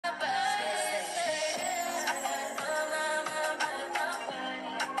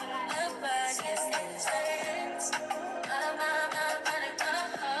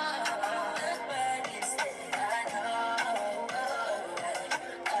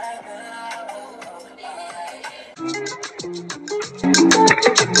What's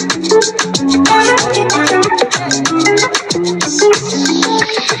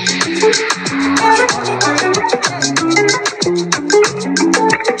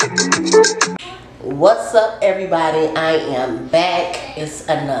up, everybody? I am back. It's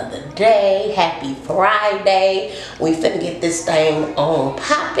another day. Happy Friday. We finna get this thing on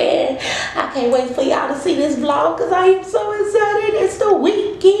popping. I can't wait for y'all to see this vlog because I am so excited. It's the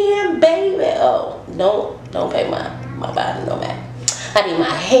weekend, baby. Oh, don't pay my body no matter. I did my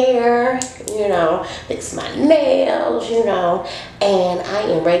hair, you know, fix my nails, you know, and I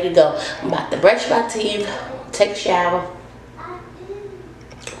am ready to go. I'm about to brush my teeth, take a shower, my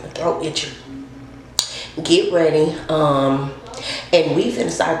throat itching. Get ready, and we finna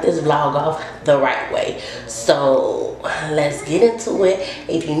start this vlog off the right way. So let's get into it.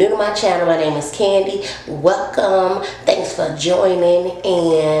 If you're new to my channel, my name is Candy. Welcome. Thanks for joining,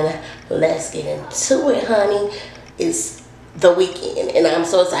 and let's get into it, honey. It's the weekend, and I'm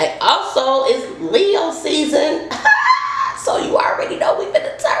so excited. Also, it's Leo season, so you already know we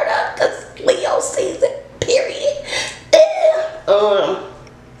finna turn up because Leo season. Period.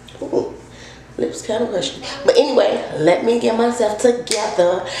 Lips kind of question, but anyway, let me get myself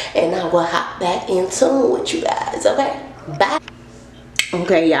together and I will hop back in tune with you guys. Okay, bye.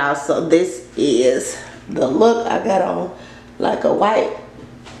 Okay, y'all, so this is the look I got on. Like a white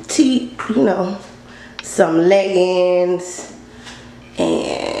tee, you know, some leggings,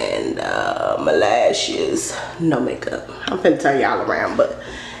 and my lashes, no makeup. I'm finna turn y'all around,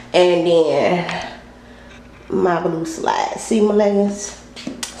 and then my blue slides. See my leggings?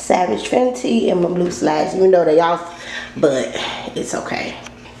 Savage Fenty and my blue slides, even though they off, but it's okay.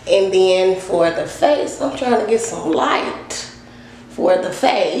 And then for the face, I'm trying to get some light for the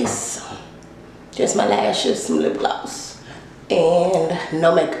face. Just my lashes, some lip gloss, and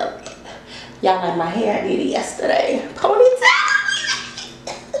no makeup. Y'all like my hair? I did it yesterday. Ponytail.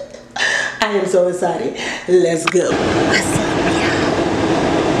 I am so excited. Let's go. What's up, y'all?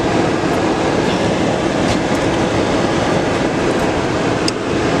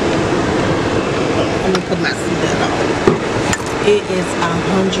 Put my seatbelt on. It is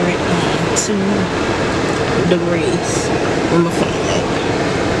 102 degrees on my phone.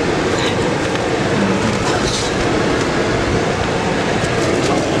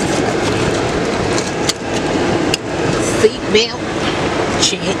 Seatbelt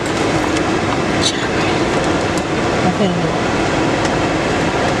check. Okay.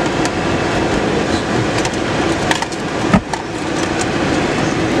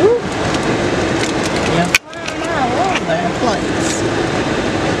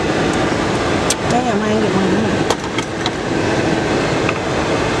 Damn, I ain't get my money.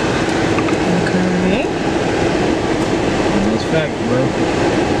 Okay. That's fact, bro.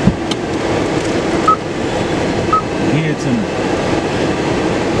 Give it to me.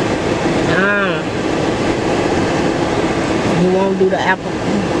 You won't do the Apple.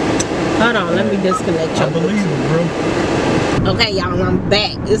 Hold on, let me disconnect your. I believe it, bro. Okay, y'all, I'm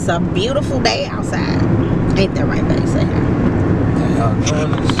back. It's a beautiful day outside. Ain't that right, baby? Say hi.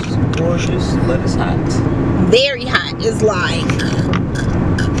 It's gorgeous, but it's hot. Very hot. It's like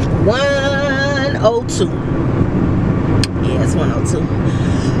 102. Yeah, it's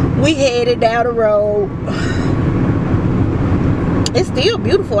 102. We headed down the road. It's still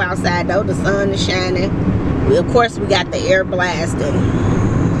beautiful outside though. The sun is shining. Of course, we got the air blasting.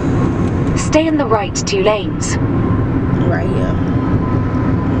 Stay in the right 2 lanes. Right here.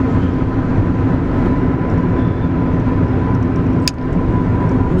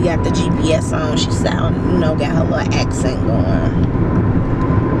 We got the GPS on. She sound, you know, got her little accent going.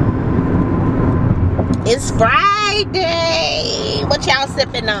 It's Friday. What y'all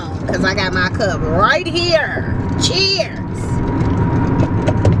sipping on? Because I got my cup right here. Cheers.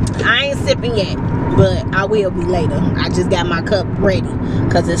 I ain't sipping yet, but I will be later. I just got my cup ready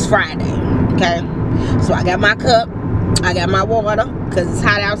because it's Friday. Okay? So I got my cup. I got my water because it's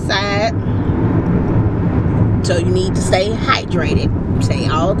hot outside. So you need to stay hydrated. Say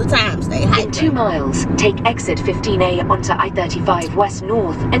all the time, stay hydrated. In 2 miles, take exit 15A onto I-35 West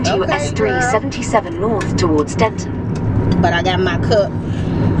North into S377 North towards Denton. But I got my cup.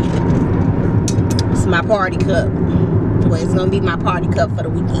 It's my party cup. Well, it's gonna be my party cup for the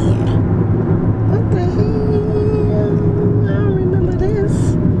weekend. What the hell? I don't remember this.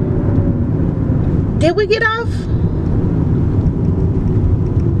 Did we get off?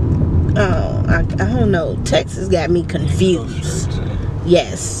 Oh, I don't know. Texas got me confused.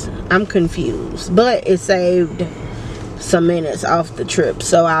 Yes, I'm confused. But it saved some minutes off the trip,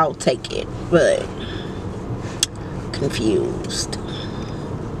 so I'll take it. But confused.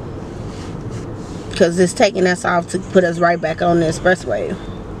 Because it's taking us off to put us right back on the expressway.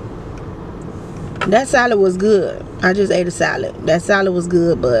 That salad was good. I just ate a salad. That salad was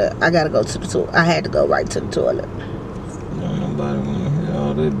good, but I gotta go to the toilet. I had to go right to the toilet. Don't nobody want to hear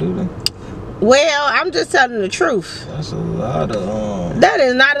all that, do they? Well, I'm just telling the truth. That's a lot of That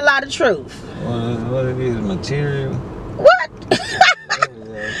is not a lot of truth. what it is, material. What? What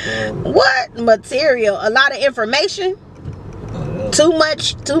is that called? What material? A lot of information? Too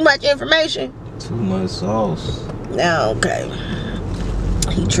much information? Too much sauce. Okay.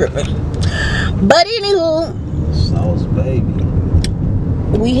 He tripping. But anywho, Sauce, baby.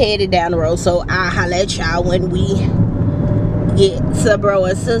 we headed down the road, so I'll holler at y'all when we get to bro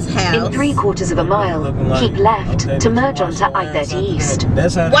and sis house. In 3/4 of a mile, keep left to merge onto I-30 East.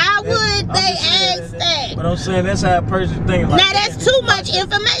 That's how. Why would they ask that? But I'm saying that's how a person thinks. Like, Now that's too much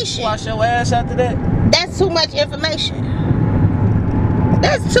information. Wash your ass after that. That's too much information.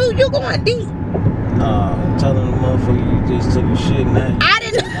 That's too. You going deep. Nah, I'm telling the motherfucker you just took a shit now. I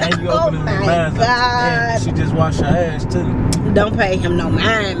didn't. And you Oh opening the my blinds up. God. She just washed her ass too. Don't pay him no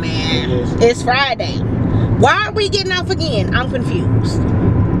mind, man. Yes. It's Friday. Why are we getting off again? I'm confused.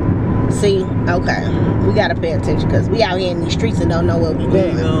 See, okay, we gotta pay attention because we out here in these streets and don't know what we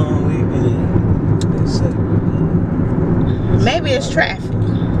doing. We good. Maybe it's traffic.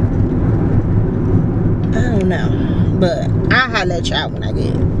 I don't know, but I'll holler at y'all when I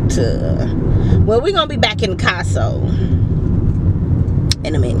get to. Well, we're gonna be back in the car, so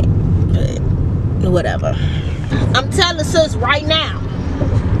in a minute, but whatever. I'm telling sis right now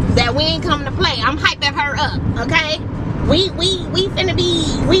that we ain't coming to play. I'm hyping her up, okay? We finna be.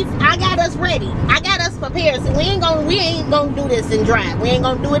 I got us ready. I got us prepared. So we ain't gonna do this and drive. We ain't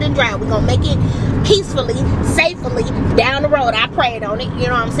gonna do it and drive. We gonna make it peacefully, safely down the road. I prayed on it. You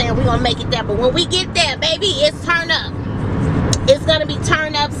know what I'm saying? We gonna make it there. But when we get there, baby, it's turn up. It's gonna be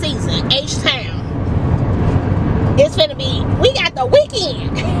turn up season. H-Town. It's finna be. We got the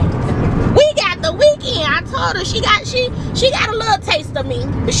weekend. We got the weekend. I told her she got a little taste of me,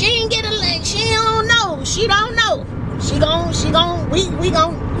 but she ain't get a. She don't know. She don't know. We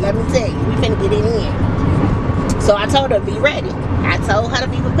gon' let me tell you, we finna get it in. So I told her to be ready. I told her to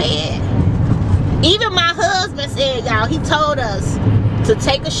be prepared. Even my husband said, y'all, he told us to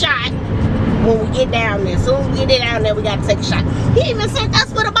take a shot when we get down there. As soon as we get down there, we gotta take a shot. He even sent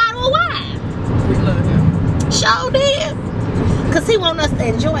us with a bottle of wine. We love him. Sure did. Cause he want us to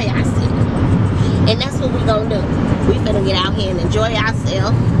enjoy ourselves. And that's what we gonna do. We finna get out here and enjoy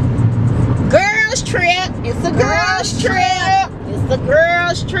ourselves. Girls trip. It's a girls trip. It's a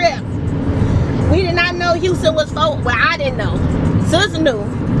girls trip. We did not know Houston was 4. Well, I didn't know. Sis knew.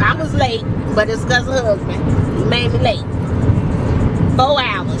 I was late, but it's because of husband. He made me late. 4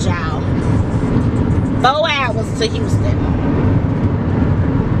 hours, y'all. 4 hours to Houston.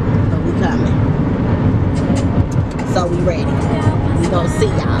 But we coming. So we ready. We gonna see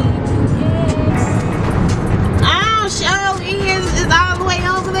y'all. Oh, show is all the way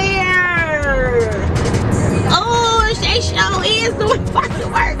over there. Oh, they show is doing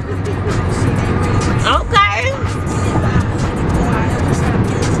fucking work. Okay.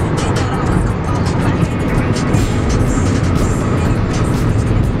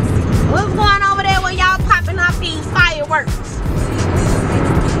 What's going over there when y'all popping off these fireworks?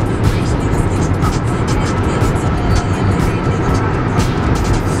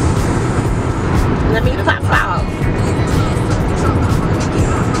 Let me pop off.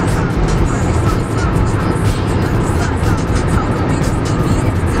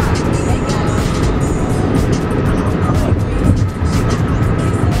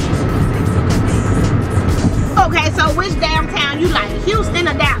 Okay, so which downtown you like, Houston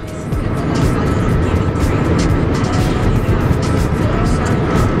or Dallas?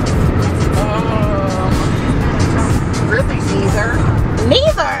 Really neither.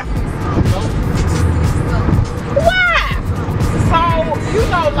 Neither. Why? So, you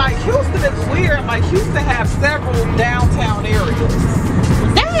know, like Houston is weird. Like Houston has several downtown areas.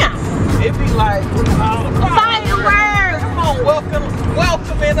 Damn. It'd be like, Fireworks. Come on,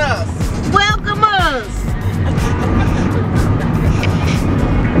 welcoming us. Welcome us.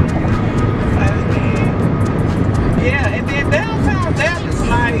 Yeah, and then downtown Dallas,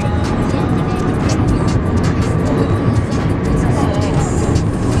 like,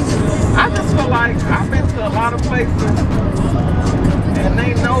 I just feel like I've been to a lot of places, and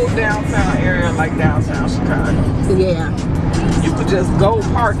they know downtown area like downtown Chicago. Yeah. You could just go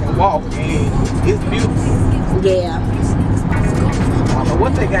park and walk, and it's beautiful. Yeah. I don't know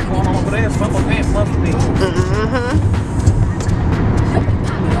what they got going on over there. Some event must be.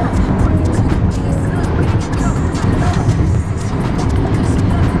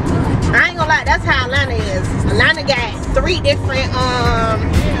 I ain't gonna lie, that's how I 3 different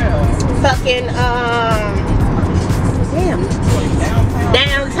fucking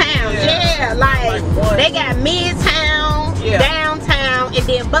downtown. Yeah, like they got midtown, downtown, and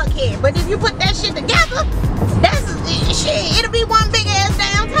then Buckhead. But if you put that shit together, that's shit. It'll be one big ass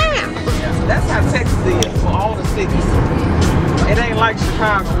downtown. Yeah, that's how Texas is for all the cities. It ain't like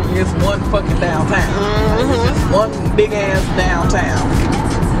Chicago. It's one fucking downtown. It's just one big ass downtown.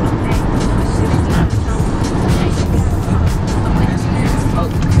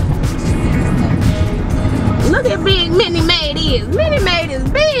 Look at big Minute Maid is. Minute Maid is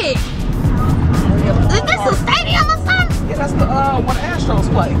big. Is this a stadium or something? Yeah, that's the where the Astros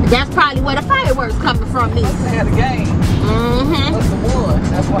play. That's probably where the fireworks coming from. They had a game. That's the one.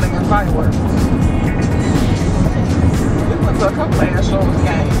 That's why they got fireworks. We went to a couple of Astros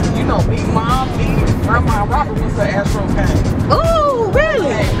games. You know, me, Mom, me, Grandma, Robert went to Astros game. Oh, really?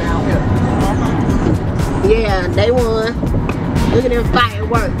 They came down here. Yeah, they won. Look at them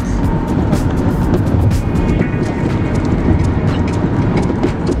fireworks.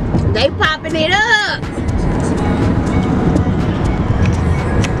 They popping it up.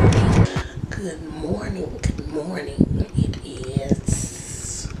 Good morning. Good morning. It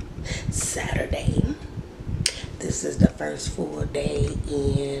is Saturday. This is the first full day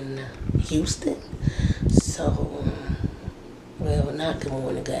in Houston. So, well, not good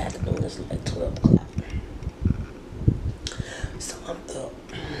morning, good afternoon. It's like 12 o'clock. So I'm up.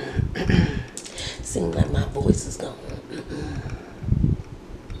 Seems like my voice is gone.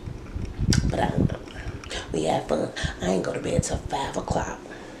 But I don't know. We had fun. I ain't go to bed till 5 o'clock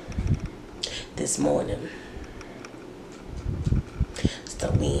this morning.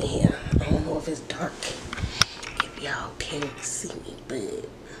 So we in here. I don't know if it's dark, if y'all can't see me, but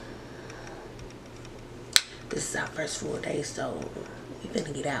this is our first full day, so we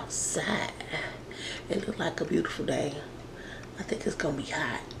finna get outside. It look like a beautiful day. I think it's gonna be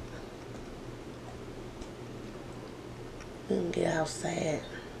hot. We can get outside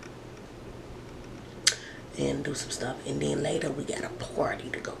and do some stuff, and then later we got a party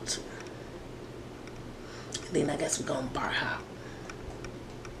to go to, and then I guess we're gonna bar hop.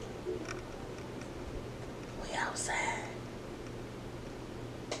 We outside,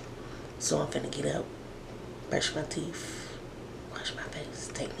 so I'm finna get up, brush my teeth, wash my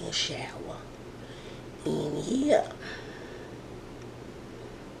face, take me a shower, and yeah,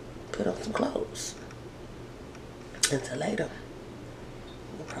 put on some clothes. Until later,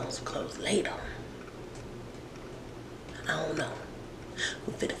 we'll put on some clothes later. I don't know.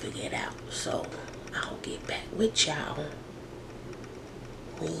 We finna figure it out. So I'll get back with y'all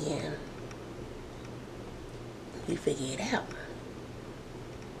when we figure it out.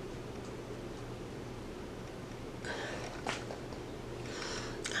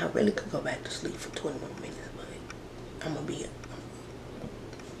 I really could go back to sleep for 20 more minutes, but I'm gonna be up.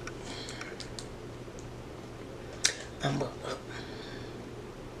 I'm up.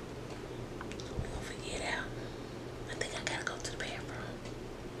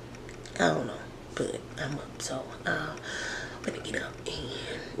 I don't know, but I'm up, so I'm gonna get up and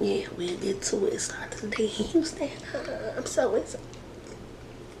yeah, we'll get to it. Start the day in Houston. I'm so excited.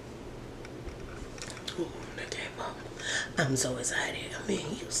 Ooh, that came up. I'm so excited. I'm in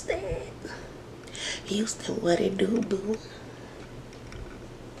Houston. Houston, what it do, boo?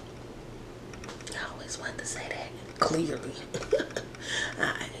 I always wanted to say that clearly.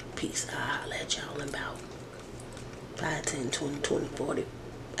 Alright, peace. I'll let y'all in about 5, 10, 20, 20, 40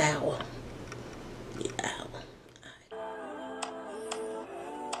 hour. Yeah, hour.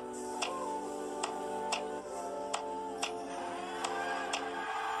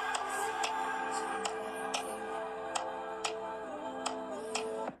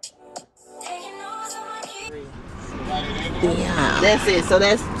 Yeah. That's it. So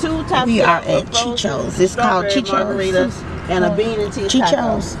that's 2 types. We are at Chicho's. It's called Chicho's. Margarita and a bean and cheese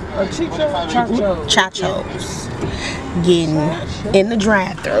Chicho's. Chacho's. Getting in the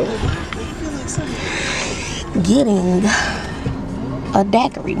drive-thru. Getting a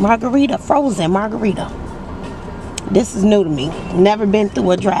daiquiri margarita, frozen margarita. This is new to me. Never been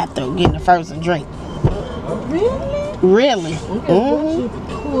through a drive-thru getting a frozen drink. Really?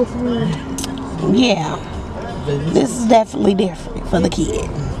 Yeah. This is definitely different for the kid.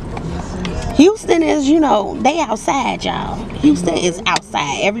 Houston is, you know, they outside, y'all. Houston is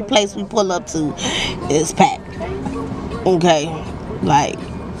outside. Every place we pull up to is packed. Okay? Like,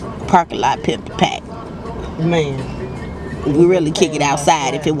 parking lot packed. Man. We really kick it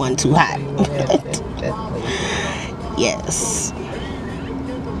outside if it wasn't too hot. Yes.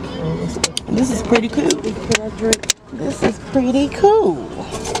 This is pretty cool. This is pretty cool.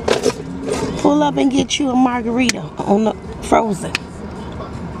 Pull up and get you a margarita on the frozen.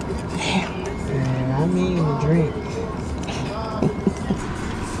 Yeah, I mean a drink.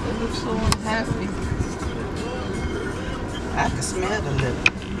 They look so unhappy. I can smell the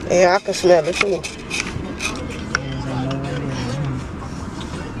liquor. Yeah, I can smell it too.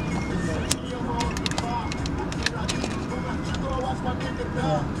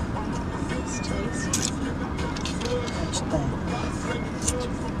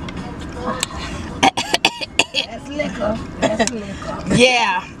 That's liquor. That's liquor.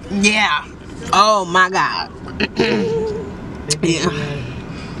 Yeah, yeah. Oh my God. Yeah.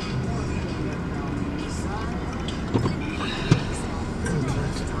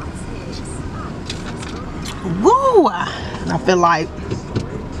 Woo! I feel like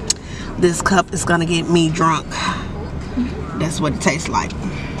this cup is gonna get me drunk. That's what it tastes like.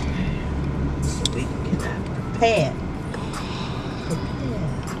 Pad.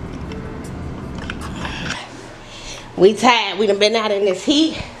 We tired. We done been out in this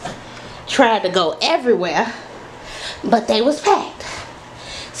heat. Tried to go everywhere, but they was packed.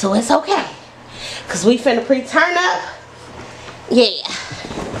 So it's okay. Cause we finna pre-turn up. Yeah.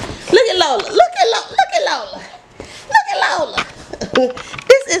 Look at Lola. Look at Lola. Look at Lola. Look at Lola.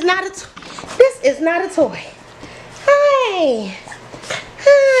 This is not a toy. Hi.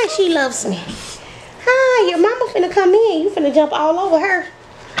 Hi, she loves me. Hi, your mama finna come in. You finna jump all over her.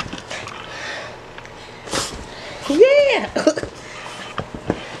 Yeah.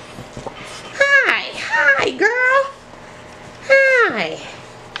 Hi, girl. Hi.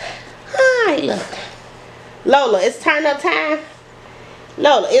 Hi, look. Lola, it's turn up time.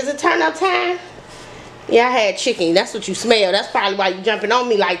 Lola, is it turn up time? Yeah, I had chicken. That's what you smell. That's probably why you jumping on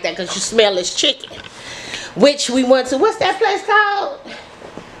me like that, because you smell this chicken. Which we went to, what's that place called?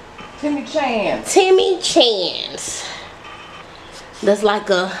 Timmy Chan. Timmy Chan's. That's like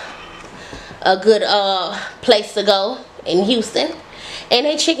a good place to go in Houston. And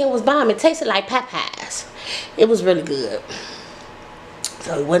their chicken was bomb. It tasted like Popeyes. It was really good.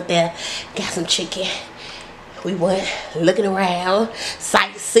 So we went there, got some chicken. We went looking around,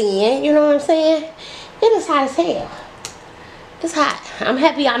 sightseeing, you know what I'm saying? It is hot as hell. It's hot. I'm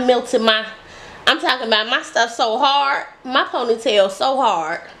happy I melted I'm talking about my stuff so hard. My ponytail so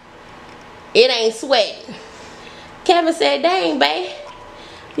hard. It ain't sweating. Kevin said, dang, babe.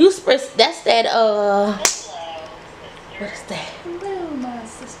 You spritz, that's that, what is that? Hello, my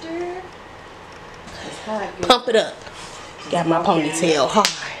sister. Pump it up. Got my ponytail hard.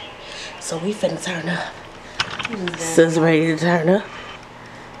 So we finna turn up. Sis ready to turn up.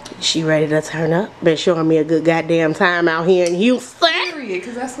 She ready to turn up. Been showing me a good goddamn time out here in Houston. Period,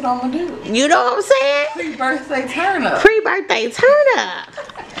 because that's what I'm going to do. You know what I'm saying? Pre-birthday turn up. Pre-birthday turn up.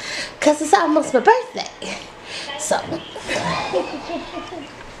 Because it's almost my birthday. So,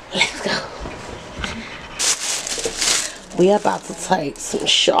 let's go. We about to take some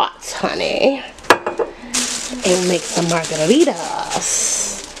shots, honey. And make some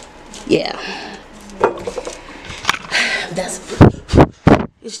margaritas. Yeah.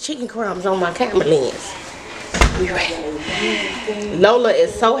 It's chicken crumbs on my camera lens. We ready. Lola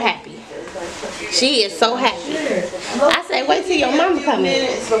is so happy. She is so happy. I say, wait till your mama come in.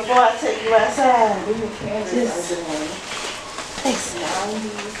 Before I take you outside.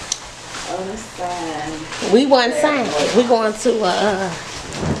 We wasn't signed. We going to a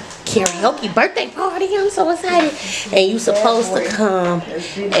karaoke birthday party. I'm so excited. And you supposed to come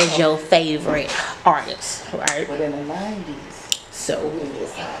as your favorite artist, right? But in the 90s. So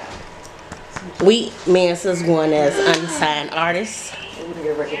me and sis going as unsigned artists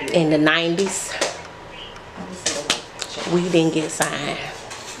in the 90s. We didn't get signed,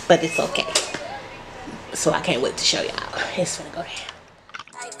 but it's okay. So I can't wait to show y'all. It's gonna go down.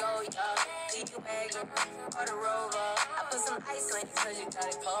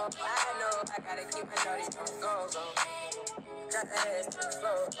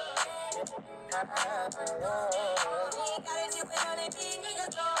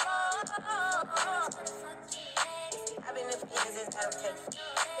 I've been in business, I don't care. Is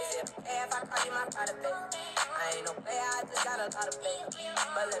it okay if I call you my pride, babe? I ain't no player, I just got a lot of faith.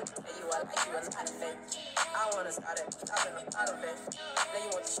 But let me tell you, I like you a lot of faith. I wanna start it, stopping the bottom, babe. Now you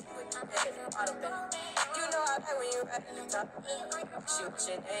want to shoot with your head in the bottom, babe. You know I like when you at the top. Shoot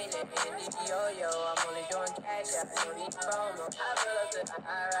shit, ain't it? Yo, I'm only doing cash, I don't need promo. I feel up to the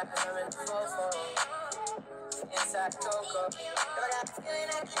high, I'm in the fofo. Inside Coco. But I got the feeling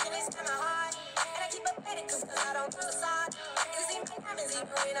that it's kinda hard. And I keep up with it cause I don't lose the side. You see my time diamonds even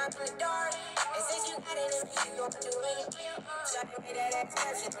when I'm in the dark. And since you got it in me, you gon' do it. Shawty made that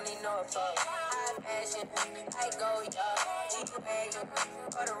exception, don't need no applause. High fashion, I go, yeah. G-Wagon,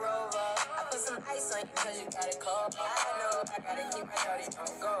 or the Rover. I put some ice on you cause you got it cold. I know I gotta keep my shawty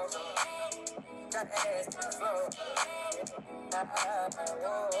on go. Got that ass to the floor. You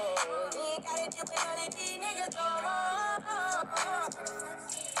ain't gotta do it on it, these niggas go.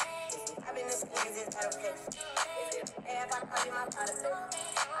 I've been this niggas, is that okay? If I call you my product,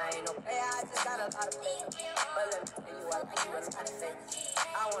 I ain't no player, I just got a lot of faith. But let me tell you, I like you a lot of faith.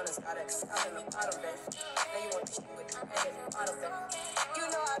 I wanna start it, stop in the bottom bed. Now you want to shoot with your head in the bottom bed. You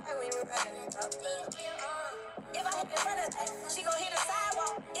know I like when you rather than top. If I hit in front of that, she gon' hit the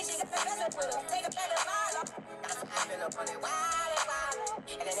sidewalk. If she got the best with her, take a better smile off. I've been up on it wild and wild.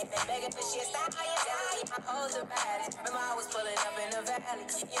 And then they been begging for shit, stop how you die. My hoes are bad. Remember I was pulling up in the valley.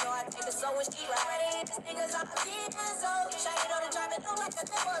 You know I take it so when she ride. These niggas are getting so. Shawty know the drive, it look like a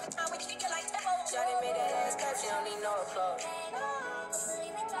demo. Every time we kick it like demo. Shawty made that ass clap, she don't need no applause.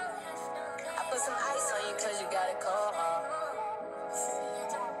 I put some ice on you cause you got it cold.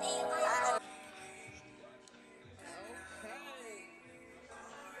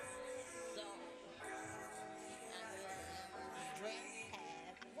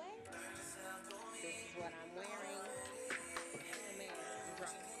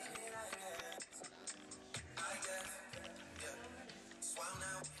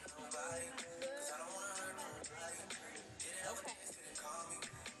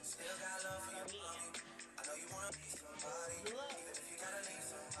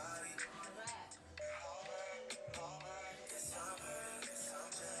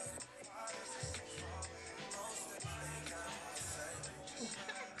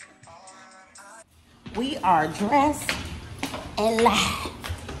 We are dressed and live.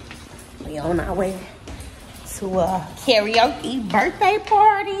 We on our way to a karaoke birthday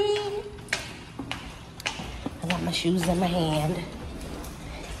party. I got my shoes in my hand.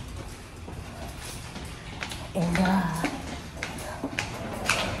 And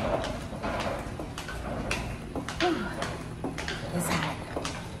it's hot.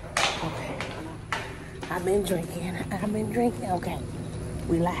 Okay. I've been drinking. Okay.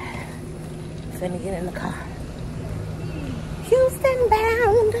 We live. Finna get in the car. Houston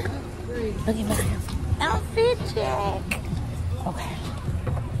bound. Look at my outfit check. Okay.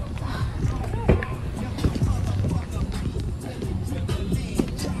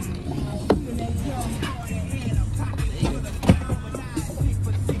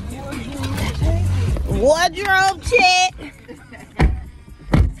 Wardrobe check.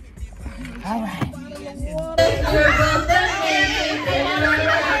 All right.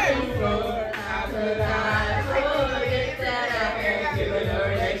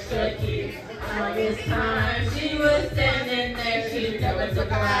 This time she was standing there, she never took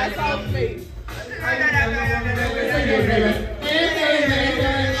her eyes off me.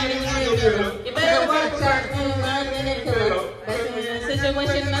 You better watch out and run in the pillow.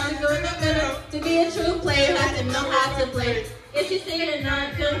 Situation not to go in the middle. To be a true player, have to know how to play. If you say it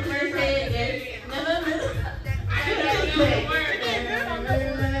not, come first, say it again. Never miss.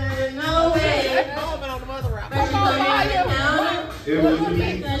 No way. It wasn't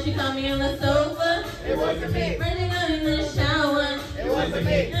me. She caught me on the sofa. It wasn't me. Running out in the shower. It wasn't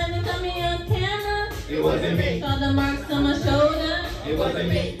me. And they caught me on camera. It wasn't me. Saw the marks on my shoulder. It wasn't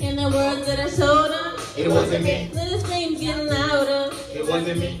me. And the words that I showed her. It wasn't me. Little screams getting louder. It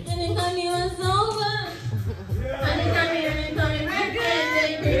wasn't me. And they caught me on sofa. And they caught me right there.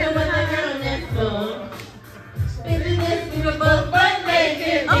 They creeped with the girl next door. Baby, this we were both butt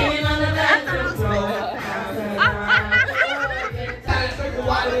naked. Hanging on the bathroom floor.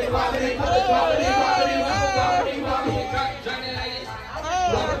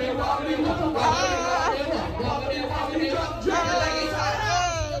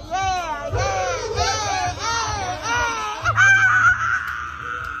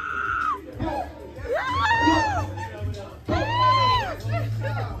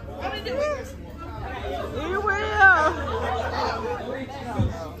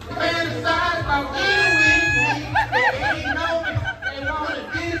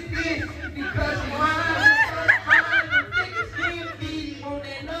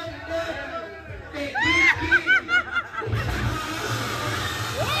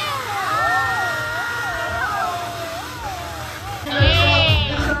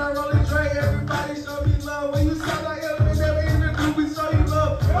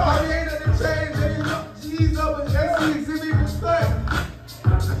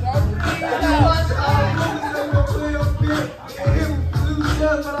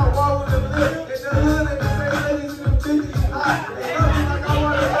 But I walk with a lip in the hood and they say ladies in the 50s hot.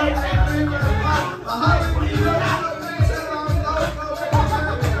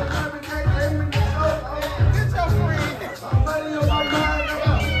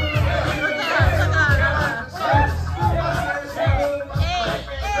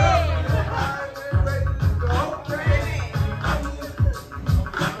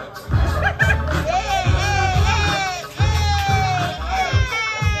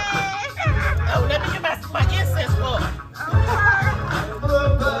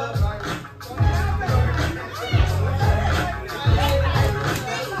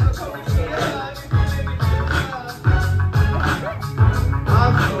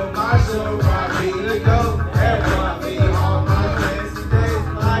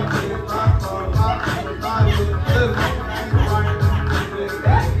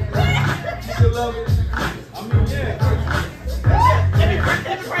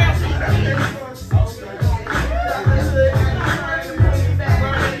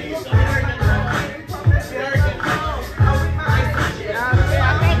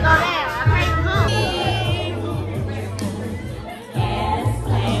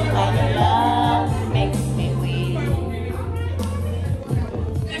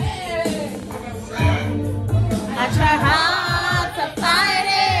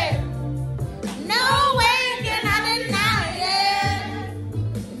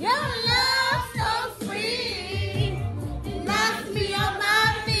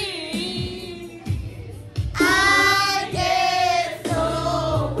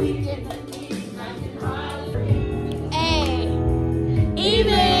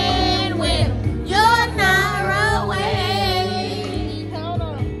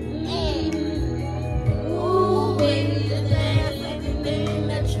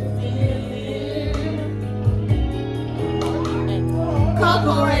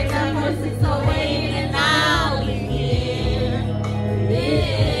 voices are waiting, I'll be here.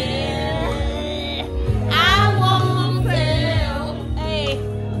 Yeah. I won't tell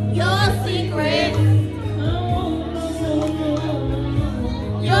your secrets.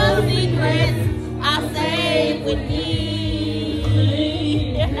 Your secrets are safe with me.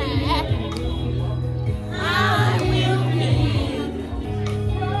 I will keep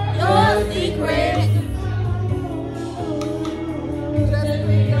your secrets. Just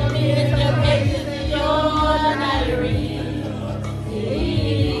read the pages in your diary.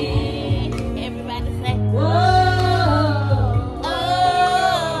 Everybody say, whoa.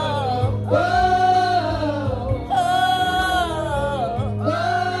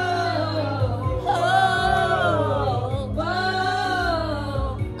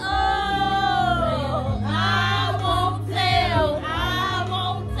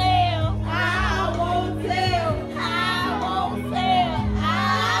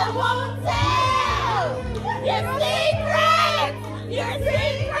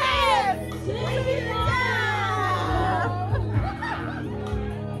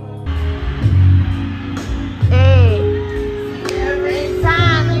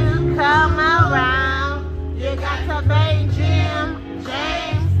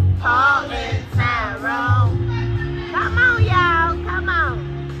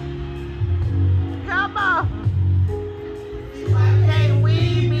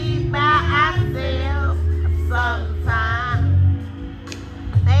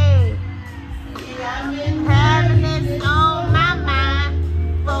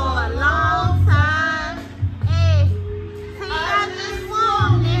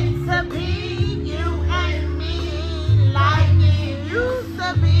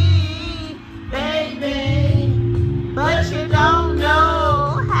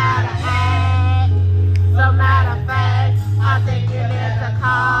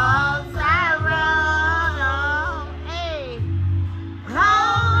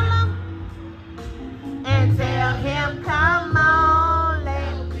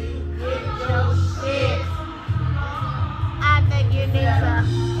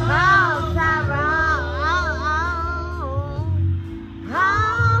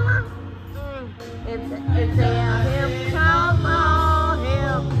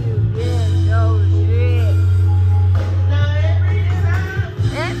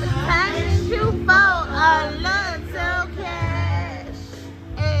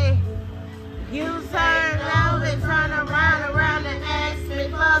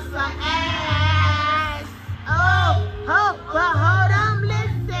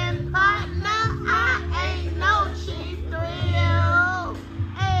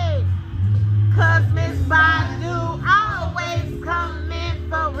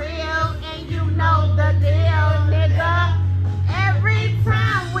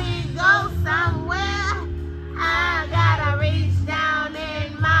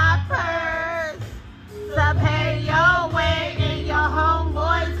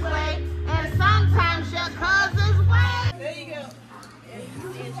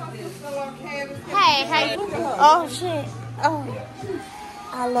 Hey. Oh shit. Oh,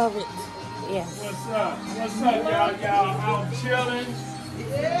 I love it. Yeah. What's up? What's up, y'all? Y'all out chilling?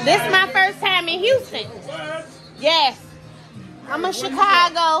 This is my first time in Houston. What? Yes. I'm a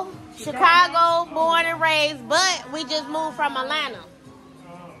Chicago born and raised, but we just moved from Atlanta.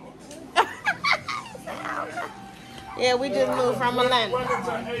 Yeah, we just moved from Atlanta.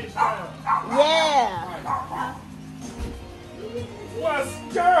 Yeah. What's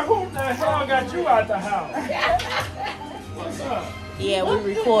girl? Who the hell got you out the house? What's up? Yeah, we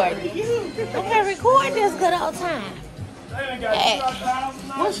recording. Okay, record this good old time. They ain't got you out the house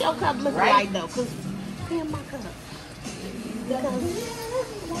now? What's your cup looking like though? Cause here's my cup.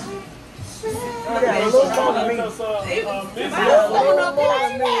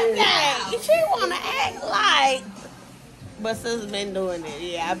 She wanna act like. But sis been doing it.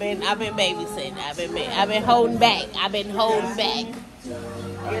 Yeah, I've been babysitting. I've been holding back.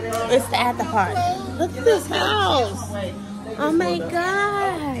 It's the after party. Look at this house. Oh my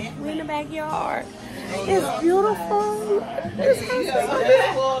God. We're in the backyard. It's beautiful. This house is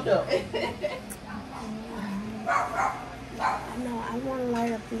so beautiful. I know, I want to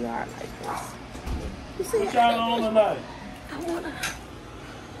light up the yard like this. You see what y'all on tonight? I want to.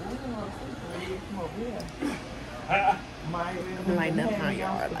 I'm lighting up my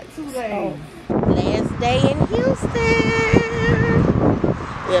yard like this. Oh. Last day in Houston.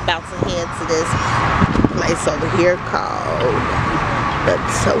 We're about to head to this place over here called the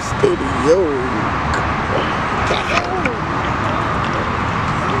Toasted Yolk.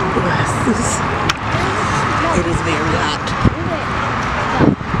 It is very hot.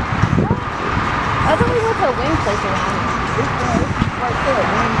 place around here. Right there,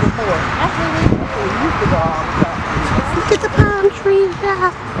 one before. We used to go all the time. Look at the palm trees,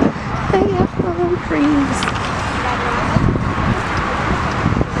 y'all. They are palm trees.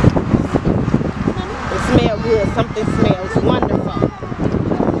 It smells good. Something smells wonderful.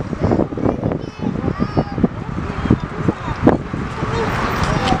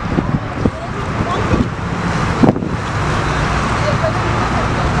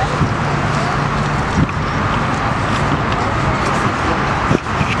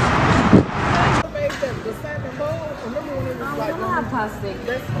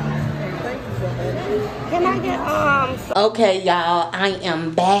 Can I get Okay, y'all, I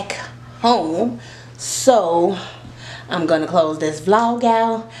am back home, so I'm gonna close this vlog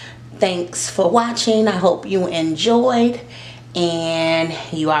out. Thanks for watching. I hope you enjoyed, and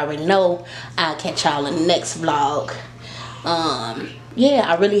you already know I'll catch y'all in the next vlog. Yeah,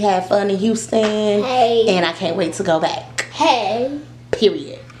 I really had fun in Houston, and I can't wait to go back.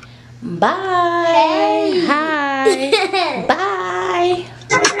 Period. Bye. Hi.